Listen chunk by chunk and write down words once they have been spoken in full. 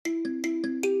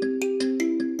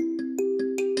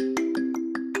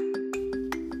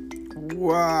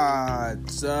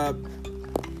What's up?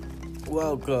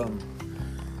 Welcome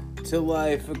to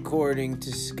Life According to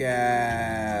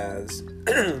Skaz.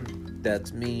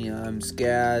 That's me, I'm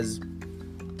Skaz.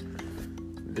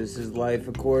 This is Life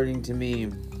According to Me.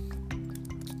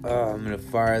 I'm gonna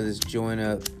fire this joint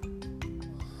up.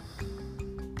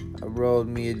 I rolled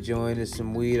me a joint of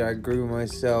some weed I grew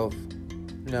myself.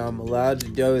 Now I'm allowed to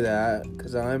do that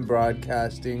because I'm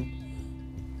broadcasting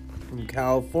from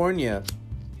California,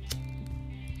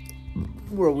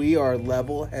 where we are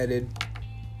level-headed,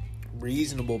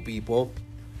 reasonable people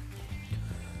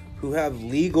who have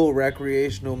legal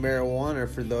recreational marijuana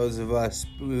for those of us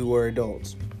who are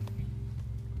adults.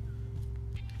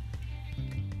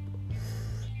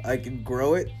 I can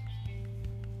grow it,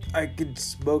 I can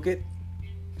smoke it,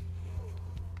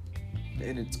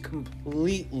 and it's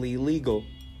completely legal.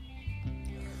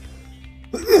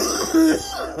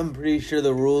 I'm pretty sure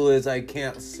the rule is I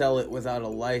can't sell it without a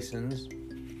license.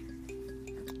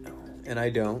 And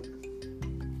I don't.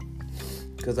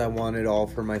 Because I want it all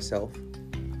for myself.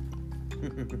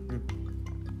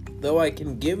 Though I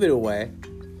can give it away.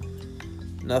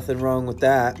 Nothing wrong with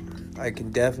that. I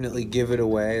can definitely give it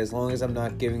away as long as I'm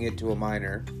not giving it to a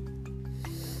minor.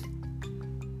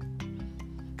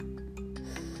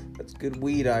 That's good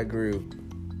weed I grew.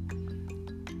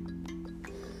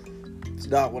 It's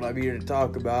not what I'm here to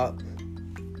talk about.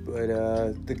 But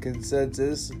the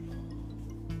consensus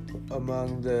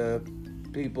among the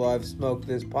people I've smoked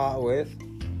this pot with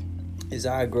is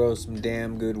I grow some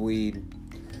damn good weed.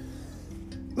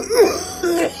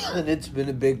 And it's been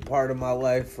a big part of my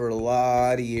life for a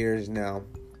lot of years now.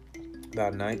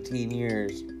 About 19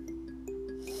 years.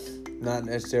 Not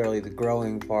necessarily the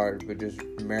growing part, but just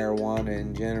marijuana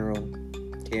in general.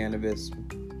 Cannabis.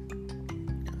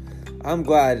 I'm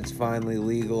glad it's finally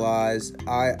legalized.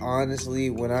 I honestly,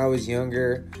 when I was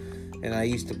younger and I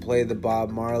used to play the Bob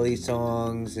Marley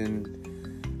songs, and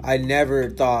I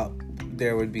never thought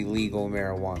there would be legal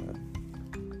marijuana.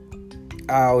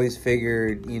 I always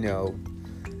figured, when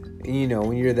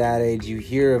you're that age, you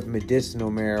hear of medicinal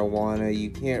marijuana,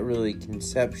 you can't really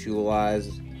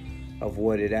conceptualize of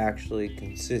what it actually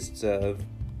consists of.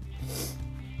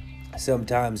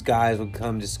 Sometimes guys would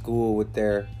come to school with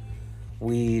their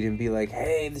weed and be like,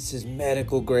 hey, this is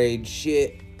medical grade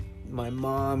shit. My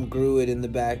mom grew it in the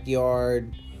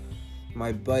backyard.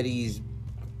 My buddy's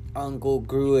uncle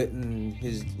grew it in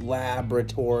his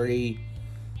laboratory.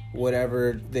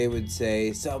 Whatever they would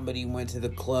say. Somebody went to the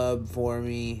club for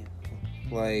me.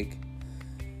 But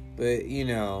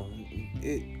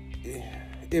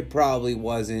it probably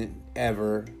wasn't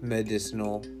ever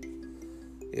medicinal.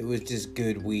 It was just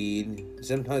good weed.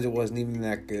 Sometimes it wasn't even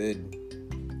that good.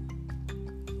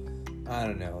 I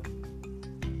don't know.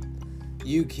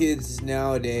 You kids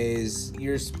nowadays,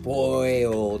 you're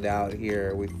spoiled out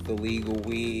here with the legal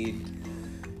weed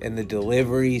and the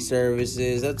delivery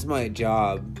services. That's my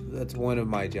job. That's one of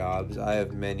my jobs. I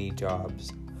have many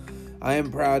jobs. I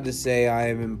am proud to say I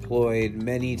am employed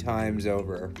many times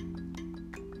over.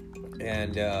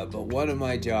 But one of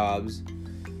my jobs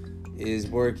is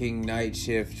working night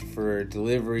shift for a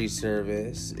delivery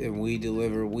service, and we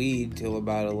deliver weed till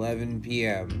about 11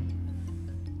 p.m.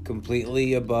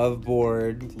 Completely above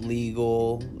board,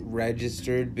 legal,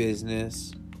 registered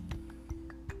business.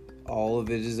 All of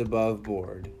it is above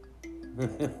board.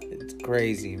 It's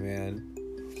crazy, man.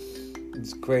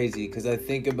 It's crazy because I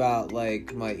think about my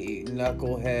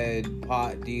knucklehead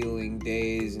pot dealing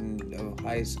days of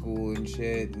high school and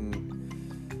shit,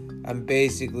 and I'm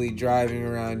basically driving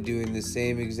around doing the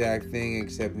same exact thing,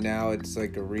 except now it's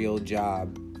like a real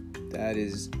job.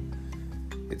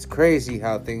 It's crazy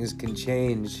how things can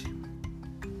change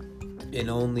in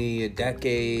only a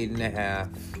decade and a half.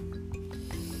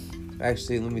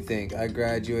 Actually, let me think. I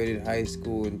graduated high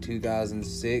school in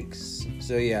 2006.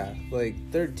 So yeah,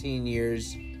 13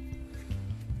 years.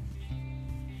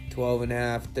 12 and a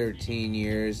half, 13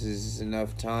 years is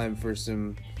enough time for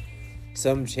some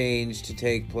change to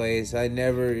take place.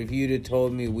 If you'd have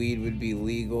told me weed would be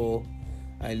legal,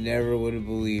 I never would have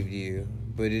believed you.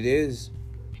 But it is.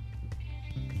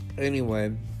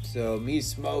 Anyway, so me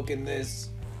smoking this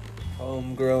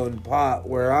homegrown pot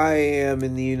where I am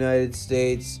in the United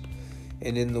States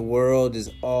and in the world is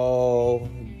all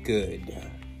good.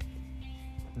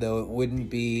 Though it wouldn't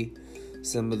be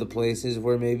some of the places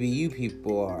where maybe you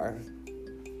people are.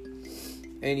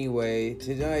 Anyway,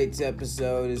 tonight's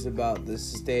episode is about the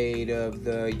State of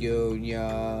the Union.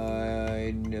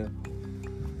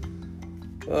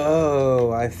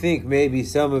 Oh, I think maybe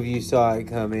some of you saw it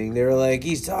coming. They were like,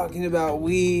 he's talking about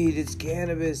weed, it's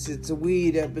cannabis, it's a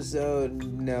weed episode.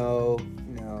 No.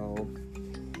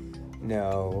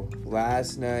 No.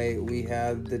 Last night we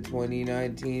had the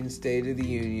 2019 State of the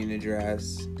Union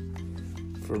address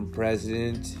from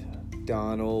President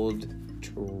Donald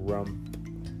Trump.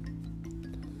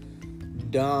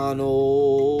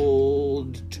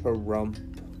 Donald Trump.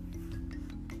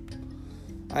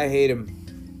 I hate him.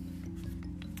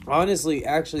 Honestly,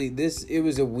 actually, it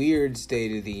was a weird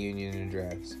State of the Union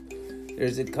address.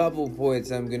 There's a couple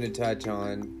points I'm going to touch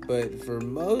on, but for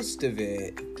most of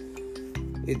it,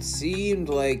 it seemed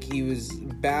like he was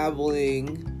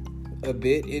babbling a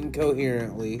bit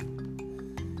incoherently.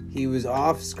 He was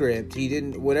off script. He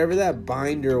didn't, whatever that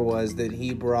binder was that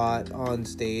he brought on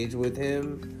stage with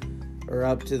him or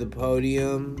up to the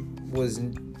podium was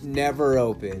never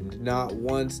opened. Not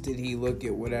once did he look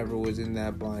at whatever was in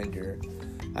that binder.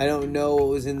 I don't know what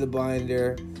was in the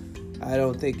binder. I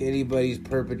don't think anybody's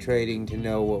perpetrating to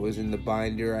know what was in the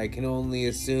binder. I can only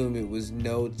assume it was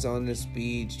notes on a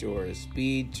speech or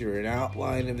an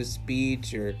outline of a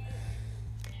speech, or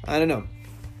I don't know.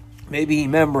 Maybe he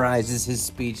memorizes his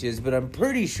speeches, but I'm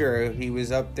pretty sure he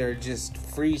was up there just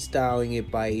freestyling it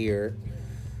by ear,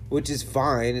 which is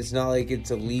fine. It's not like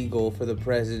it's illegal for the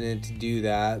president to do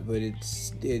that, but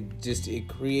it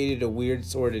created a weird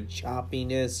sort of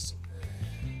choppiness.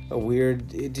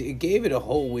 It gave it a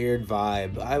whole weird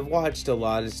vibe. I've watched a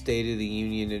lot of State of the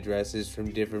Union addresses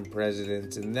from different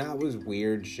presidents, and that was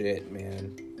weird shit,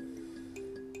 man.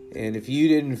 And if you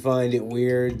didn't find it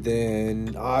weird,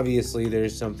 then obviously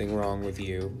there's something wrong with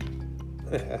you.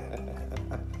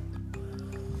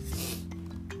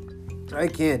 I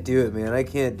can't do it, man. I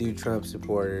can't do Trump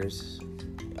supporters.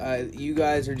 You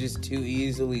guys are just too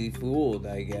easily fooled,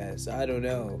 I guess. I don't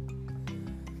know.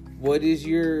 What is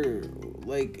your...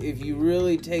 Like, if you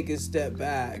really take a step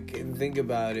back and think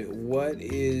about it, what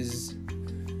is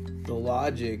the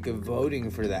logic of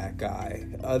voting for that guy?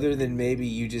 Other than maybe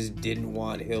you just didn't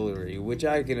want Hillary, which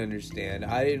I can understand.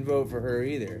 I didn't vote for her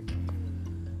either.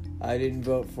 I didn't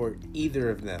vote for either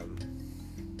of them.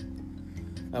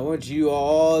 I want you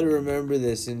all to remember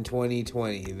this in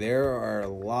 2020. There are a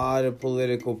lot of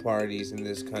political parties in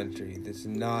this country. This is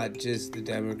not just the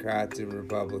Democrats and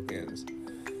Republicans.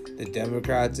 The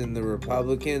Democrats and the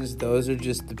Republicans, those are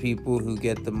just the people who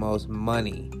get the most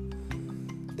money.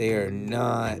 They are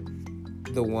not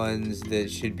the ones that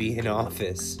should be in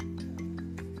office.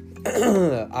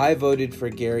 I voted for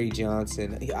Gary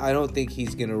Johnson. I don't think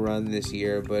he's going to run this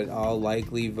year, but I'll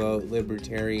likely vote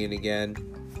Libertarian again.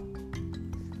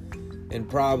 And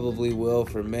probably will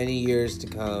for many years to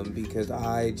come, because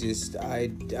I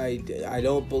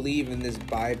don't believe in this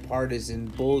bipartisan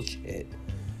bullshit.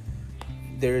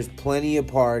 There's plenty of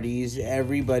parties.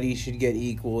 Everybody should get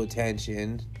equal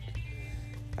attention.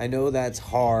 I know that's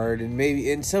hard,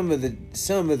 and some of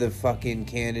the fucking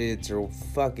candidates are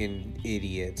fucking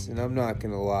idiots, and I'm not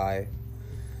gonna lie.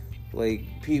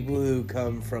 Like, people who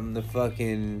come from the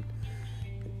fucking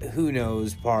who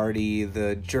knows party,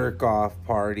 the jerk off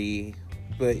party,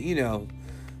 but you know,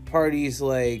 parties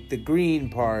like the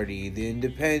Green Party, the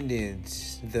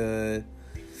Independents, the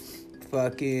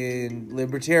fucking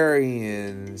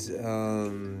Libertarians,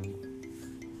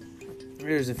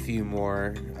 there's a few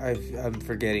more. I'm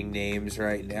forgetting names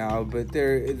right now, but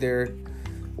they're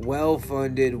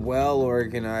well-funded,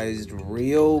 well-organized,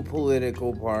 real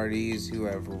political parties who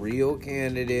have real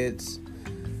candidates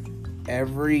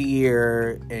every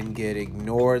year and get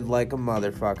ignored like a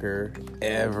motherfucker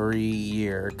every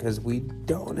year because we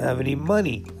don't have any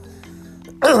money.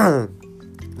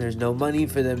 There's no money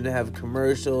for them to have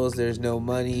commercials. There's no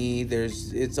money.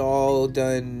 It's all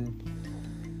done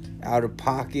out of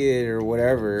pocket or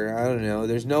whatever. I don't know.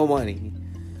 There's no money.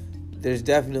 There's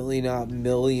definitely not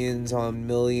millions on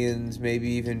millions, maybe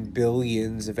even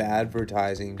billions of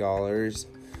advertising dollars.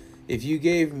 If you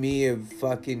gave me a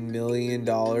fucking $1 million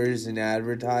in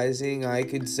advertising, I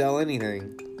could sell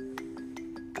anything.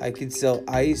 I could sell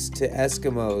ice to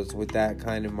Eskimos with that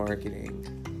kind of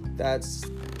marketing. That's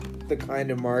the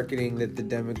kind of marketing that the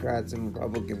Democrats and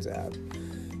Republicans have,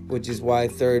 which is why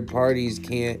third parties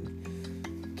can't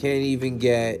even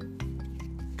get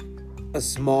a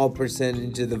small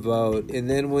percentage of the vote. And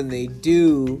then when they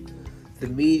do, the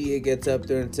media gets up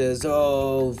there and says,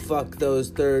 oh, fuck those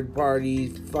third party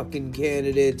fucking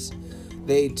candidates,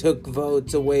 they took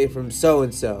votes away from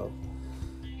so-and-so.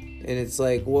 And it's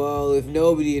like, well, if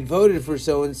nobody had voted for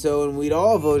so-and-so and we'd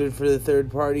all voted for the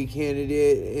third-party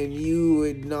candidate and you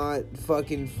had not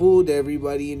fucking fooled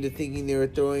everybody into thinking they were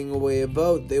throwing away a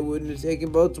vote, they wouldn't have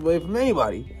taken votes away from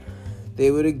anybody.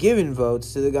 They would have given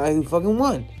votes to the guy who fucking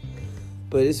won.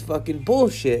 But it's fucking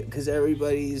bullshit because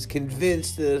everybody's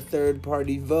convinced that a third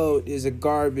party vote is a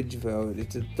garbage vote.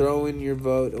 It's a throwing your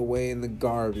vote away in the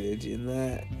garbage. And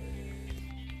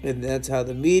that's how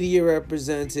the media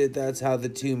represents it. That's how the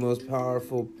two most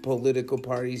powerful political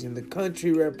parties in the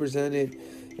country represent it.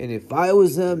 And if I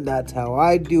was them, that's how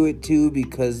I'd do it too,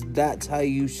 because that's how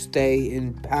you stay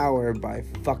in power, by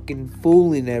fucking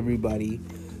fooling everybody.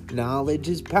 Knowledge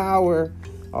is power.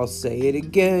 I'll say it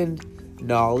again.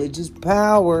 Knowledge is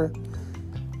power.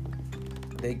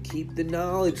 They keep the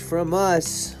knowledge from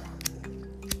us.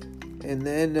 And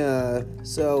then,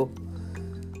 so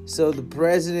the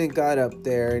president got up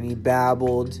there and he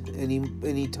babbled and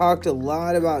he talked a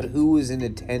lot about who was in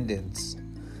attendance.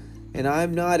 And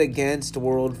I'm not against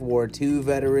World War II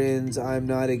veterans. I'm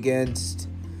not against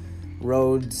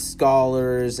Rhodes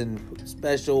Scholars and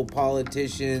special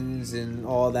politicians and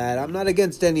all that. I'm not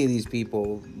against any of these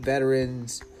people.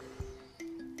 Veterans,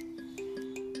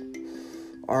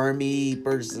 Army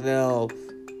personnel.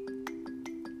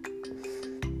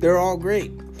 They're all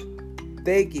great.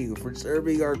 Thank you for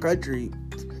serving our country.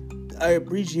 I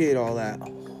appreciate all that.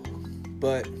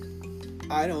 But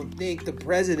I don't think the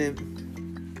president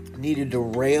needed to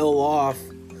rail off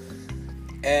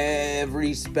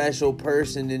every special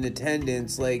person in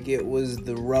attendance like it was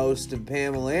the roast of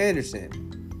Pamela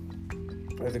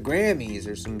Anderson or the Grammys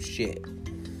or some shit.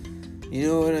 You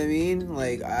know what I mean?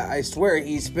 Like, I swear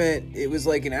it was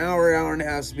like an hour and a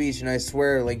half speech, and I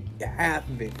swear like half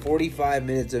of it, 45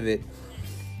 minutes of it,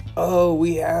 oh,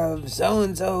 we have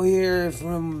so-and-so here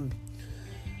from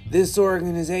this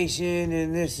organization,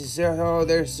 and this is, oh,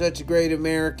 they're such a great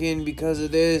American because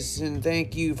of this, and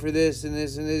thank you for this and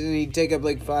this and this, and he'd take up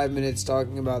like 5 minutes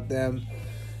talking about them,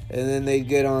 and then they'd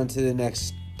get on to the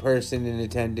next person in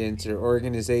attendance, or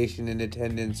organization in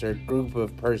attendance, or group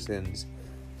of persons.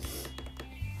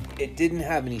 It didn't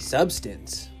have any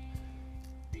substance.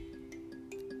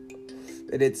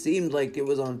 And it seemed like it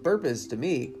was on purpose to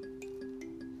me.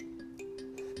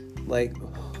 Like,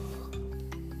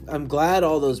 I'm glad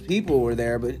all those people were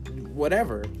there, but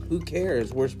whatever. Who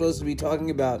cares? We're supposed to be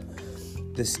talking about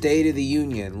the State of the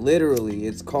Union. Literally,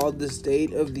 it's called the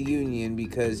State of the Union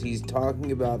because he's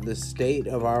talking about the state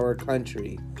of our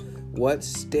country. What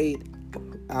state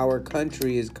our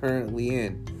country is currently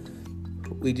in.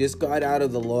 We just got out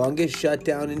of the longest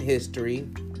shutdown in history.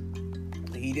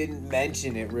 He didn't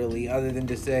mention it really, other than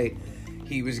to say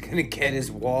he was going to get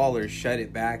his wall or shut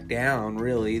it back down,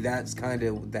 really. That's kind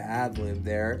of the ad-lib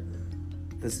there.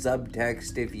 The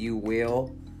subtext, if you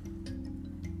will.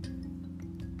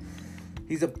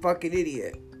 He's a fucking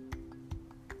idiot.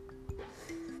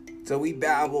 So he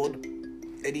babbled,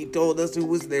 and he told us who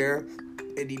was there,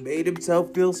 and he made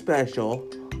himself feel special.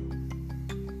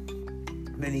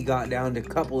 Then he got down to a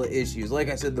couple of issues. Like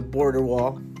I said, the border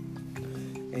wall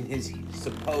and his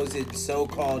supposed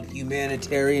so-called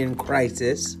humanitarian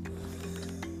crisis.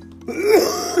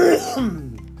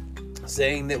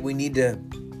 Saying that we need to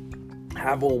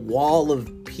have a wall of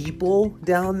people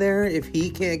down there. If he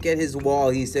can't get his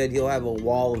wall, he said he'll have a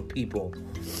wall of people.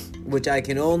 Which I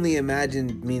can only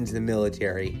imagine means the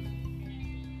military.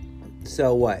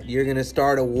 So what? You're going to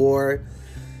start a war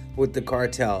with the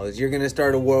cartels? You're going to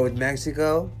start a war with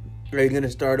Mexico? Are you going to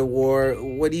start a war?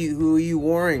 Who are you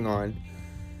warring on?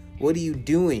 What are you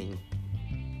doing?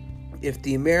 If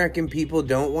the American people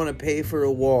don't want to pay for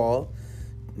a wall,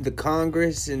 the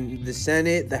Congress and the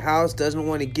Senate, the House doesn't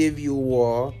want to give you a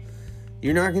wall,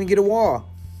 you're not going to get a wall.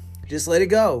 Just let it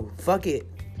go. Fuck it.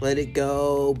 Let it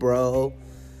go, bro.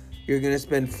 You're going to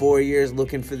spend 4 years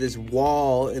looking for this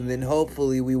wall, and then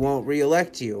hopefully we won't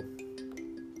reelect you.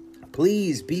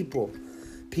 Please, people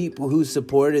who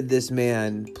supported this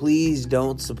man, please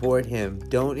don't support him.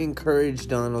 Don't encourage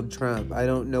Donald Trump. I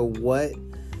don't know what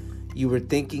you were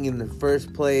thinking in the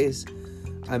first place.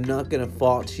 I'm not going to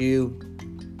fault you.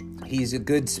 He's a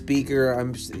good speaker.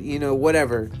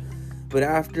 Whatever. But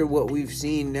after what we've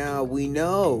seen now, we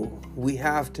know. We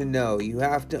have to know. You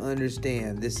have to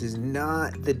understand. This is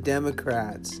not the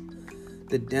Democrats.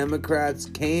 The Democrats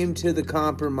came to the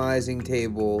compromising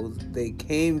table. They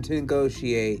came to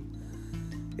negotiate.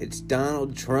 It's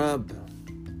Donald Trump.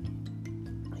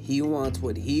 He wants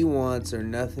what he wants or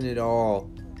nothing at all.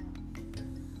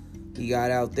 He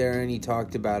got out there and he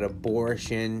talked about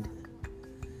abortion.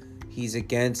 He's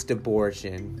against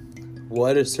abortion.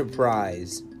 What a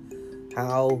surprise.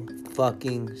 How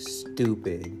fucking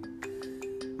stupid.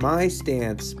 My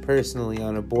stance personally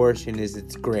on abortion is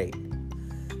it's great.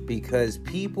 Because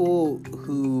people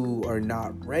who are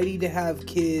not ready to have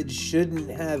kids, shouldn't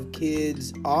have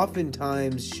kids,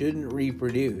 oftentimes shouldn't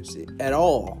reproduce at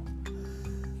all.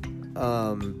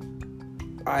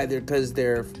 either because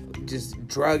they're just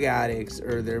drug addicts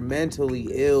or they're mentally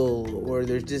ill or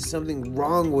there's just something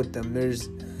wrong with them.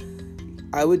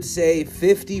 I would say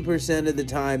 50% of the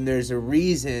time there's a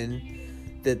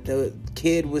reason that the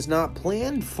kid was not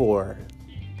planned for.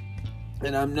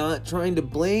 And I'm not trying to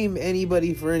blame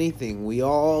anybody for anything. We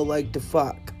all like to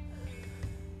fuck.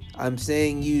 I'm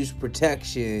saying use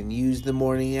protection, use the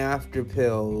morning after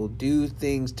pill, do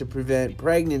things to prevent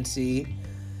pregnancy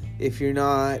if you're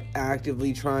not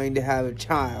actively trying to have a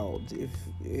child.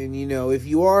 If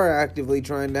you are actively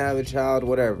trying to have a child,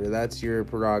 whatever, that's your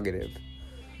prerogative.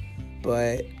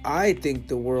 But I think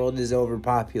the world is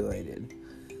overpopulated.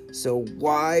 So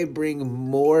why bring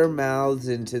more mouths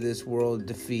into this world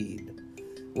to feed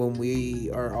when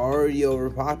we are already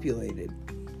overpopulated?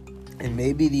 And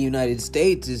maybe the United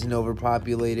States isn't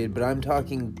overpopulated, but I'm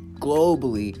talking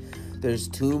globally. There's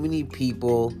too many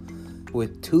people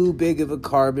with too big of a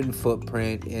carbon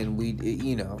footprint, and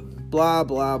blah,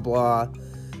 blah, blah.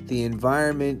 The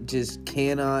environment just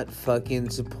cannot fucking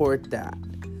support that.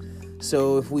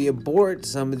 So if we abort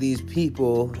some of these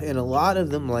people, and a lot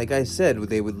of them, like I said,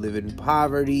 they would live in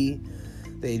poverty,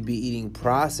 they'd be eating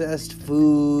processed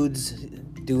foods,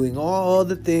 doing all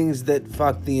the things that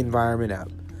fuck the environment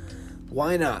up.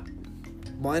 Why not?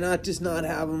 Why not just not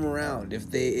have them around?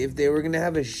 If they were going to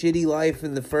have a shitty life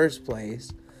in the first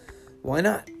place, why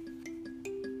not?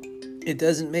 It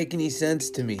doesn't make any sense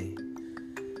to me.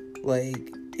 Like,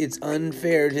 it's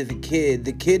unfair to the kid.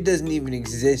 The kid doesn't even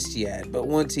exist yet, but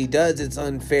once he does, it's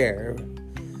unfair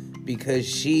because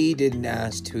she didn't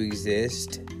ask to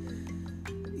exist.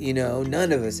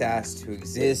 None of us asked to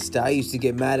exist. I used to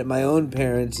get mad at my own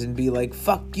parents and be like,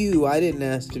 fuck you, I didn't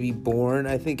ask to be born.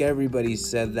 I think everybody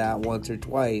said that once or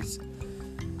twice.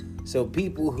 So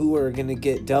people who are going to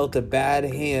get dealt a bad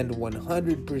hand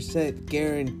 100%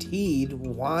 guaranteed,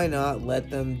 why not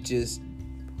let them just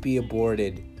be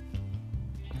aborted?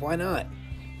 Why not?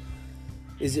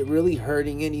 Is it really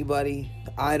hurting anybody?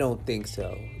 I don't think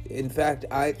so. In fact,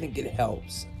 I think it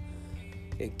helps.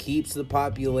 It keeps the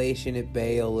population at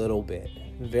bay a little bit.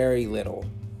 Very little.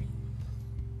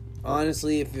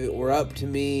 Honestly, if it were up to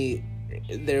me,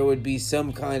 there would be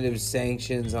some kind of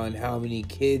sanctions on how many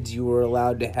kids you were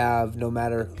allowed to have, no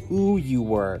matter who you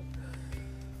were.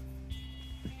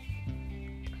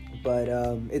 But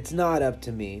it's not up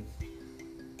to me.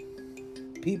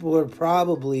 People are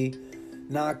probably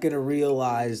not going to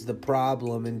realize the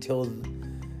problem until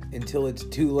it's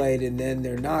too late, and then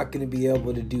they're not going to be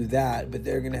able to do that, but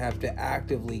they're going to have to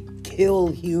actively kill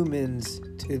humans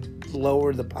to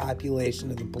lower the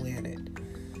population of the planet.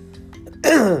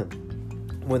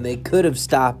 When they could have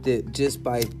stopped it just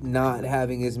by not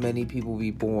having as many people be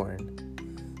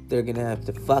born. They're going to have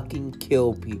to fucking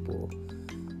kill people.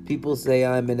 People say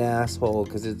I'm an asshole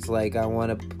because it's like I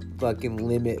want to fucking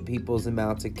limit people's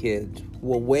amounts of kids.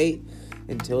 Well, wait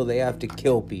until they have to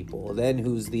kill people. Then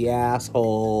who's the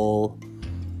asshole?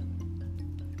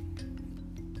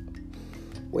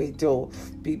 Wait till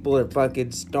people are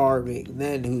fucking starving.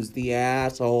 Then who's the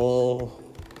asshole?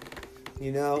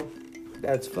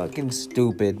 That's fucking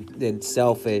stupid and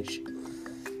selfish.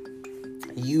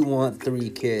 You want 3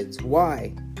 kids.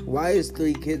 Why? Why is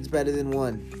 3 kids better than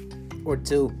 1 or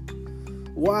 2?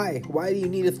 Why? Why do you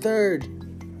need a 3rd?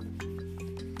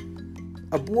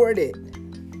 Abort it.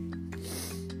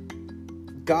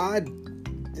 God,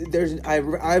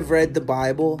 I've read the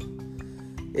Bible.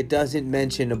 It doesn't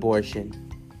mention abortion.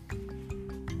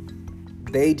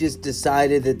 They just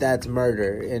decided that that's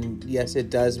murder. And yes, it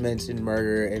does mention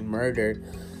murder, and murder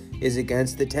is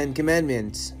against the 10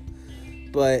 Commandments.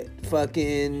 But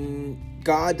fucking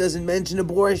God doesn't mention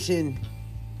abortion.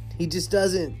 He just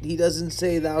doesn't. He doesn't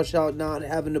say thou shalt not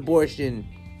have an abortion.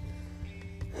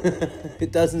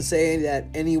 It doesn't say that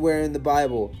anywhere in the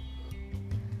Bible.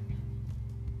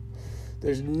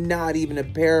 There's not even a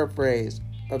paraphrase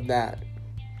of that.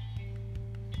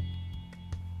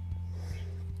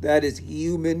 That is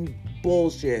human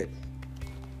bullshit.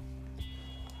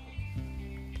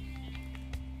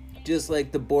 Just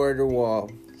like the border wall.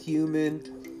 Human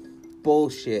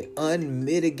bullshit.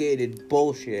 Unmitigated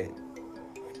bullshit.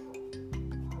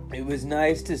 It was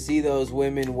nice to see those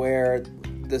women wear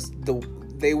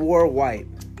they wore white.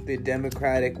 The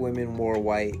Democratic women wore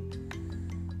white.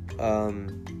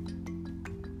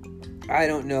 I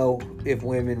don't know if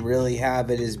women really have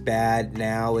it as bad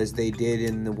now as they did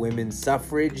in the women's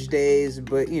suffrage days,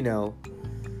 but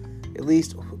at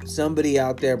least somebody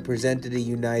out there presented a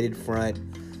united front,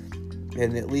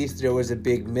 and at least there was a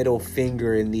big middle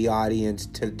finger in the audience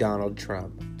to Donald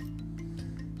Trump.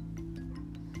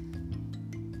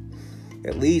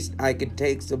 At least I could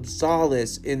take some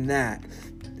solace in that.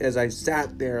 as I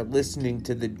sat there listening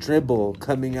to the dribble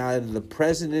coming out of the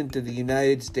President of the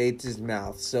United States'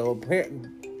 mouth. So,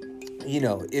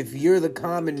 if you're the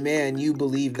common man, you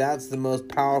believe that's the most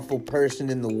powerful person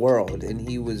in the world. And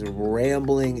he was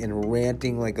rambling and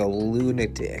ranting like a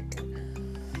lunatic.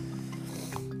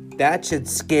 That should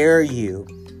scare you.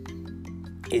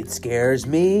 It scares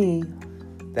me.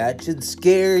 That should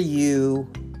scare you.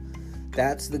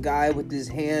 That's the guy with his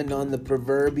hand on the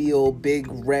proverbial big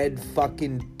red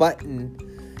fucking button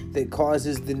that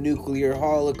causes the nuclear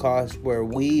holocaust where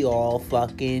we all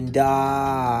fucking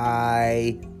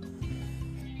die.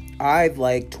 I've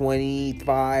like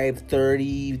 25,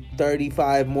 30,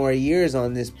 35 more years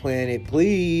on this planet.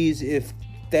 Please,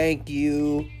 thank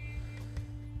you.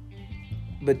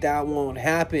 But that won't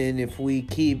happen if we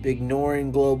keep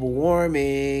ignoring global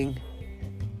warming.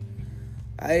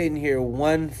 I didn't hear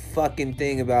one fucking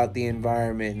thing about the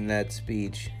environment in that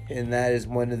speech. And that is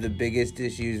one of the biggest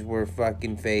issues we're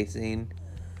fucking facing.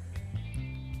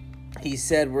 He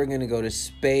said we're gonna go to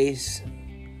space.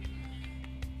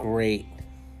 Great.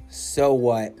 So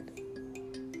what?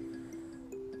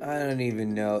 I don't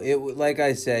even know. Like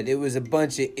I said, it was a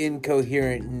bunch of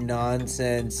incoherent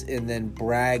nonsense and then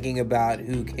bragging about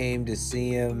who came to see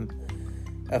him.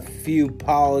 A few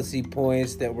policy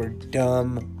points that were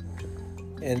dumb.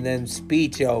 And then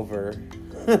speech over.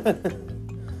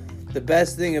 The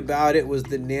best thing about it was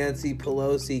the Nancy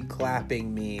Pelosi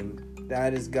clapping meme.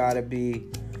 That has got to be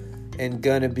and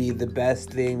gonna be the best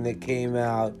thing that came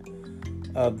out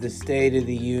of the State of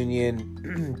the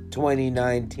Union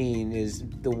 2019 is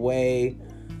the way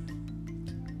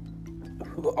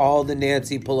all the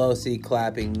Nancy Pelosi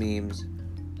clapping memes.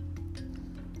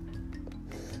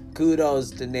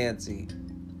 Kudos to Nancy.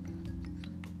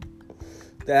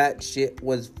 That shit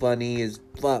was funny as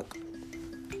fuck.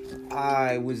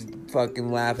 I was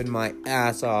fucking laughing my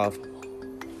ass off.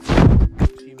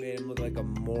 She made him look like a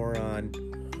moron.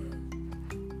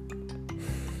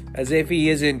 As if he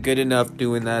isn't good enough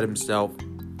doing that himself.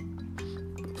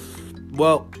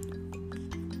 Well,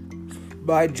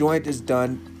 my joint is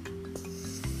done.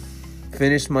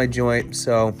 Finished my joint,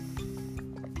 so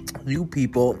you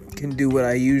people can do what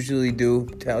I usually do,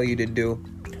 tell you to do.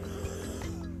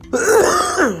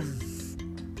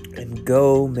 And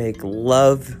go make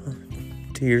love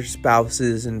to your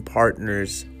spouses and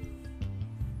partners.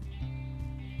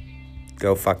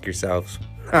 Go fuck yourselves.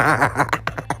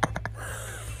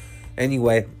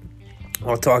 Anyway,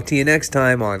 I'll talk to you next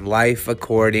time on Life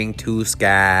According to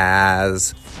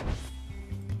Skaz.